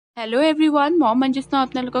Hello everyone, মই মঞ্জুস্না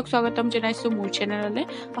আপোনালোকক স্বাগতম জনাইছো মোৰ চেনেললৈ।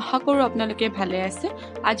 আশা কৰো আপোনালোকে ভালে আছে।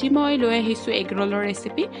 আজি মই লৈ আহিছো eggrollৰ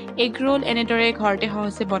ৰেচিপি। eggroll এনেদৰে ঘৰতে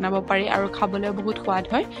সহজে বনাব পাৰি আৰু খাবলৈ বহুত সোৱাদ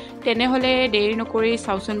হয়। তেনেহলে দেৰি নকৰি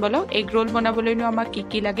চাওচোন বলক eggroll বনাবলৈনো আমাক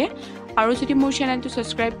কি লাগে। আৰু যদি মোৰ চেনেলটো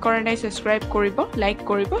সাবস্ক্ৰাইব কৰা নাই সাবস্ক্ৰাইব কৰিব, লাইক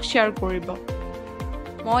কৰিব, শেয়াৰ কৰিব।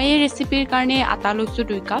 মই এই ৰেচিপিৰ কাৰণে আটা লৈছো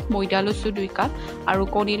 2 কাপ, ময়দা লৈছো 2 কাপ আৰু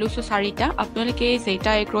কণী লৈছো 4টা। আপোনালোকে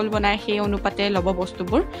যেটা eggroll বনাই সেই অনুপাতে লব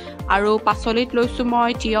বস্তুবোৰ। আৰু পাচলিত লৈছো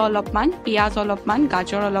মই তিয়হ অলপমান, পিয়াজ অলপমান,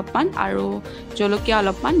 গাজৰ অলপমান আৰু জলকীয়া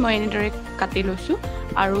অলপমান মই এনেদৰে কাটি লৈছো।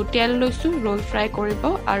 আৰু তেল লৈছো ৰোল ফ্ৰাই কৰিব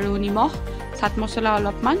আৰু নিমখ, চাট মছলা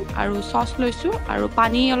অলপমান আৰু সস লৈছো আৰু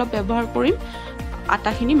পানী অলপ ব্যৱহাৰ কৰিম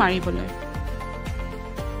আটাখিনি মাৰিবলৈ।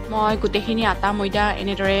 মই গোটেইখিনি আটা ময়দা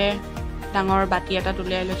এনেদৰে ডাঙৰ বাটি এটা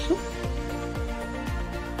তুলিয়াই লৈছো।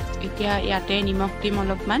 এতিয়া ইয়াতে নিমখ দিম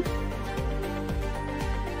অলপমান,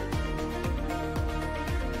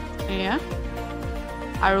 এয়া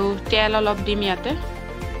আৰু তেল অলপ দিম ইয়াতে।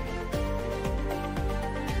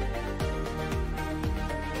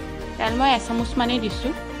 তেল মই এচামুচ মানেই দিছো।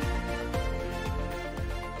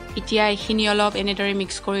 এতিয়া এইখিনি অলপ এনেদৰে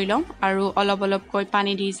মিক্স কৰি লম আৰু অলপ অলপকৈ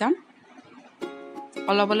পানী দি যাম।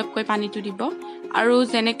 অলপ অলপকৈ পানীটো দিব আৰু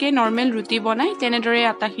যেনেকৈ নৰ্মেল ৰুটি বনাই তেনেদৰে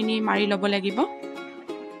আটাখিনি মাৰি ল'ব লাগিব।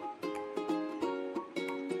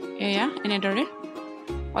 এয়া এনেদৰে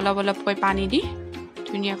অলপ অলপকৈ পানী দি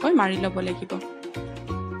ধুনীয়াকৈ মাৰি ল'ব লাগিব।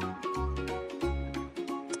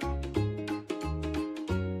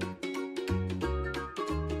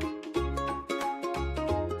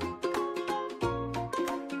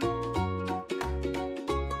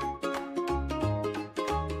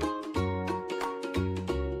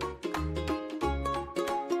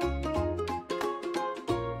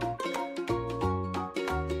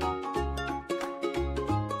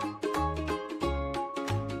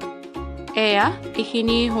 এয়া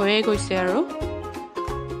এইখিনি হৈয়ে গৈছে আৰু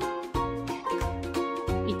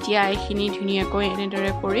এতিয়া এইখিনি ধুনীয়াকৈ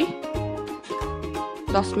এনেদৰে কৰি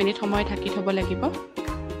 10 মিনিট সময় ঢাকি থব লাগিব।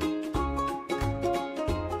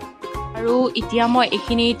 আৰু এতিয়া মই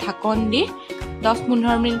এইখিনি ঢাকন দি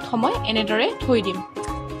 10-15 মিনিট সময় এনেদৰে থৈ দিম।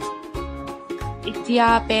 এতিয়া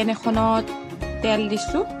পেন এখনত তেল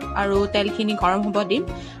দিছো আৰু তেলখিনি গৰম হ'ব দিম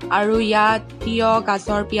আৰু ইয়াত তিয়হ,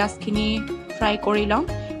 গাজৰ, পিয়াজখিনি ফ্ৰাই কৰি লম।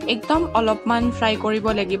 একদম অলপমান ফ্ৰাই কৰিব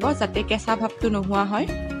লাগিব যাতে কেঁচা ভাৱটো নোহোৱা হয়।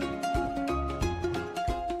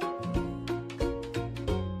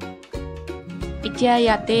 এতিয়া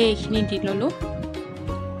ইয়াতে এইখিনি দি ললো,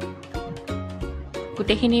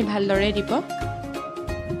 গোটেইখিনি ভালদৰে দিব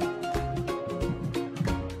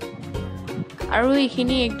আৰু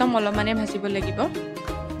এইখিনি একদম অলপমানে ভাজিব লাগিব।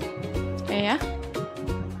 এয়া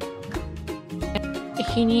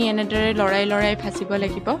এইখিনি এনেদৰে লৰাই লৰাই ভাজিব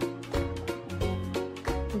লাগিব,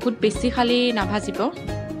 বহুত বেছি খালি নাভাজিব।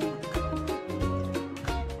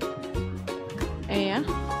 এয়া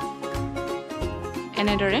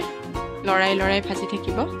এনেদৰে লৰাই লৰাই ভাজি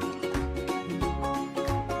থাকিব।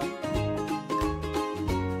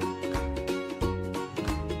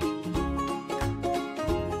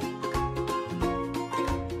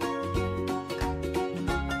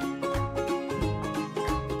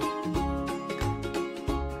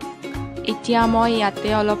 এতিয়া মই ইয়াতে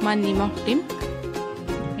অলপমান নিমখ দিম।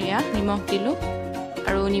 এয়া নিমখ দিলো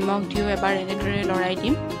আৰু নিমখ দিও এবাৰ এনেদৰে লৰাই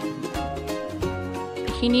দিম।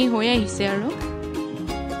 এইখিনি হৈ আহিছে আৰু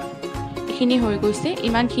এইখিনি হৈ গৈছে,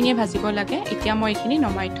 ইমানখিনিয়ে ভাজিব লাগে। এতিয়া মই এইখিনি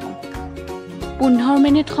নমাই থম। 15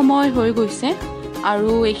 মিনিট সময় হৈ গৈছে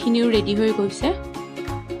আৰু এইখিনিও ৰেডি হৈ গৈছে।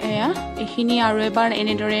 এয়া এইখিনি আৰু এবাৰ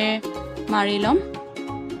এনেদৰে মাৰি ল'ম।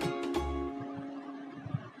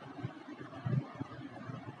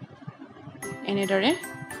 এনেদৰে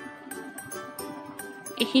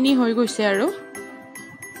এইখিনি হৈ গৈছে আৰু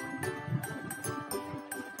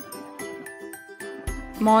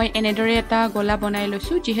মই এনেদৰে এটা গোলা বনাই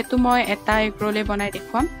লৈছো। যিহেতু মই এটা এগৰোলে বনাই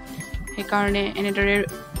দেখুৱাম সেইকাৰণে এনেদৰে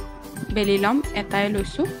বেলি ল'ম। এটাই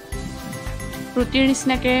লৈছো, ৰুটিৰ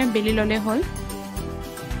নিচিনাকৈ বেলি ল'লে হ'ল।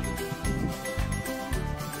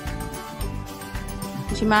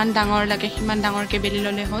 যিমান ডাঙৰ লাগে সিমান ডাঙৰকৈ বেলি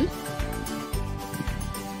ল'লে হ'ল।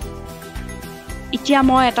 এতিয়া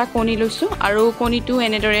মই এটা কণী লৈছো আৰু কণীটো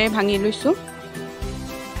এনেদৰে ভাঙি লৈছো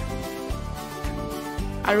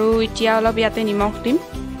আৰু এতিয়া অলপ ইয়াতে নিমখ দিম।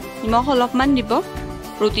 নিমখ অলপমান দিব,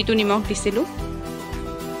 ৰুটিটো নিমখ দিছিলো।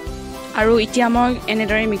 আৰু এতিয়া মই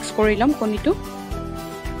এনেদৰে মিক্স কৰি ল'ম কণীটো।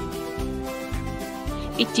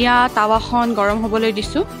 এতিয়া তাৱাখন গৰম হ'বলৈ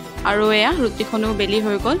দিছো আৰু এয়া ৰুটিখনো বেলি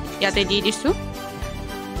হৈ গ'ল, ইয়াতে দি দিছো।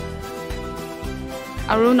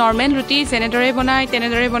 আৰু নৰ্মেল ৰুটি যেনেদৰে বনাই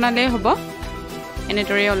তেনেদৰে বনালে হ'ব।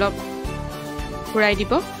 এনেদৰে অলপ ঘূৰাই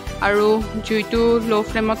দিব আৰু জুইটো লো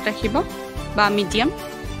ফ্লেমত ৰাখিব বা মিডিয়াম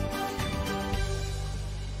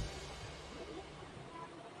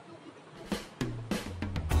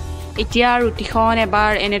এতিয়া ৰুটিখন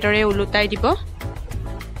এবাৰ এনেদৰে উলুটাই দিব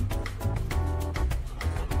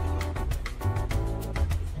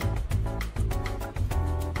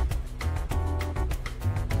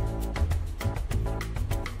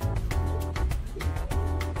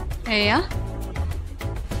এয়া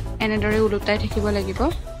এনেদৰে উলুটাই থাকিব লাগিব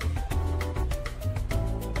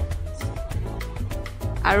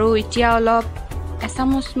আৰু এতিয়া অলপ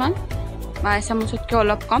এচামুচমান বা এচামুচতকৈ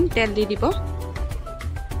অলপ কম তেল দি দিব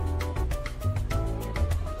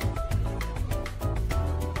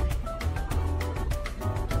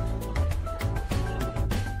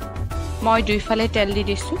মই দুইফালে তেল দি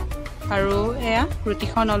দিছোঁ আৰু এয়া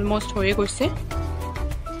ৰুটিখন অলমোষ্ট হৈ গৈছে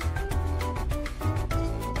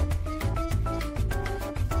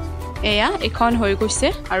এয়া এখন হৈ গৈছে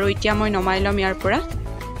আৰু এতিয়া মই নমাই লম ইয়াৰ পৰা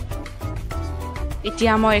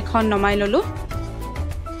এতিয়া মই এখন নমাই ললো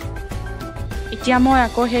এতিয়া মই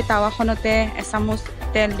আকৌ সেই তাৱাখনতে এচামুচ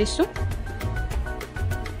তেল দিছোঁ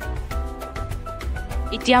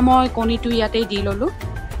এতিয়া মই কণীটো ইয়াতে দি ললো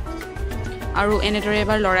আৰু এনেদৰে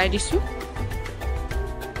এবাৰ লৰাই দিছোঁ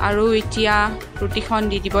আৰু এতিয়া ৰুটিখন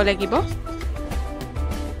দি দিব লাগিব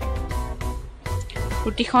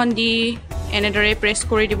ৰুটিখন দি এনেদৰে প্ৰেছ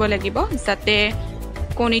কৰি দিব লাগিব যাতে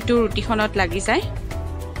কণীটো ৰুটিখনত লাগি যায়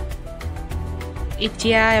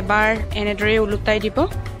এতিয়া এবাৰ এনেদৰে উলুটাই দিব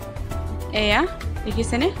এয়া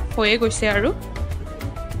দেখিছেনে হৈয়ে গৈছে আৰু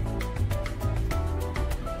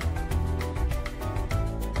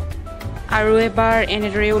এবাৰ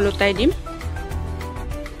এনেদৰে উলুটাই দিম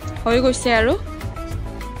হৈ গৈছে আৰু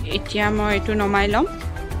এতিয়া মই এইটো নমাই লম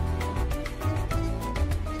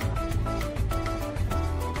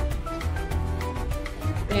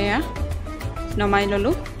এয়া নমাই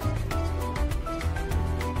ললো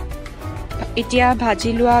এতিয়া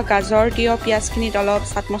ভাজি লোৱা গাজৰ তিয়হ পিয়াজখিনিত অলপ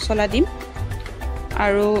চাট মছলা দিম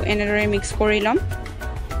আৰু এনেদৰে মিক্স কৰি লম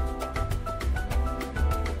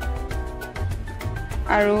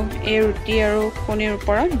আৰু এই ৰুটি আৰু কণীৰ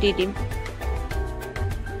ওপৰত দি দিম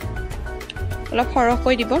অলপ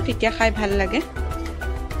সৰহকৈ দিব তেতিয়া খাই ভাল লাগে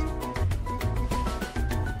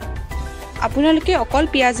আপোনালোকে অকল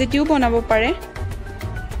পিয়াজেদিও বনাব পাৰে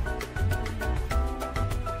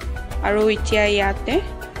আৰু এতিয়া ইয়াতে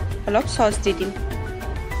অলপ সস দি দিম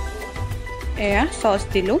এয়া সস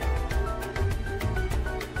দিলো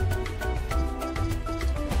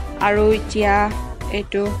আৰু এতিয়া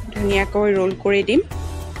এইটো ধুনীয়াকৈ ৰোল কৰি দিম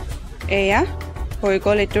এয়া হৈ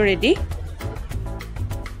গ'ল এইটো ৰেডি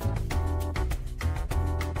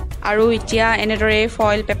আৰু এতিয়া এনেদৰে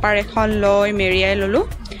ফয়েল পেপাৰ এখন লৈ মেৰিয়াই ললো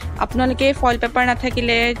আপোনালোকে ফয়েল পেপাৰ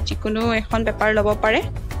নাথাকিলে যিকোনো এখন পেপাৰ ল'ব পাৰে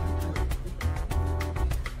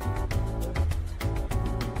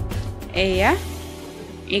এয়া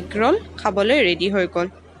এগ ৰোল খাবলৈ ৰেডি হৈ গ'ল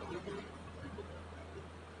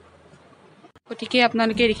গতিকে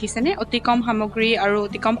আপোনালোকে দেখিছেনে অতি কম সামগ্ৰী আৰু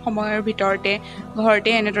অতি কম সময়ৰ ভিতৰতে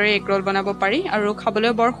ঘৰতে এনেদৰে এগ ৰোল বনাব পাৰি আৰু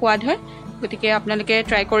খাবলৈ বৰ সোৱাদ হয় গতিকে আপোনালোকে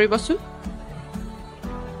ট্ৰাই কৰিবচোন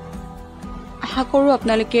আশা কৰোঁ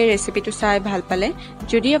আপোনালোকে ৰেচিপিটো চাই ভাল পালে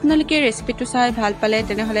যদি আপোনালোকে ৰেচিপিটো চাই ভাল পালে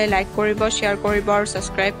তেনেহ'লে লাইক কৰিব শ্বেয়াৰ কৰিব আৰু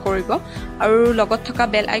ছাবস্ক্ৰাইব কৰিব আৰু লগত থকা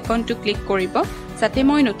বেল আইকনটো ক্লিক কৰিব যাতে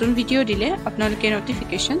মই নতুন ভিডিঅ' দিলে আপোনালোকে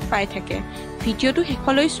নটিফিকেশ্যন পাই থাকে ভিডিঅ'টো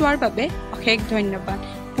শেষলৈ চোৱাৰ বাবে অশেষ ধন্যবাদ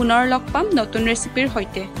পুনৰ লগ পাম নতুন ৰেচিপিৰ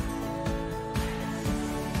সৈতে